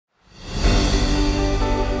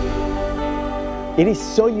It is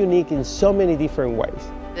so unique in so many different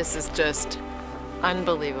ways. This is just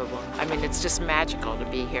unbelievable. I mean, it's just magical to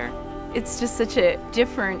be here. It's just such a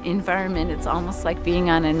different environment. It's almost like being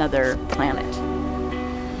on another planet.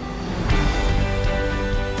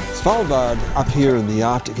 Svalbard, up here in the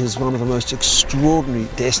Arctic, is one of the most extraordinary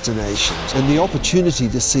destinations, and the opportunity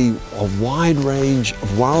to see a wide range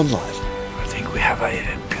of wildlife. I think we have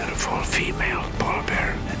a beautiful female polar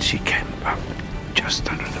bear, and she came up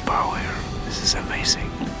just under the bow here. This is amazing.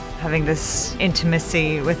 Having this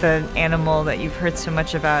intimacy with an animal that you've heard so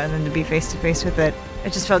much about, and then to be face to face with it,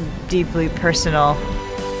 it just felt deeply personal.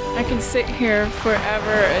 I can sit here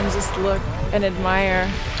forever and just look and admire.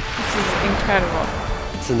 This is incredible.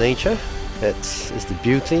 It's the nature, it's the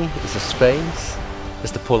beauty, it's the space,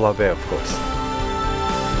 it's the polar bear, of course.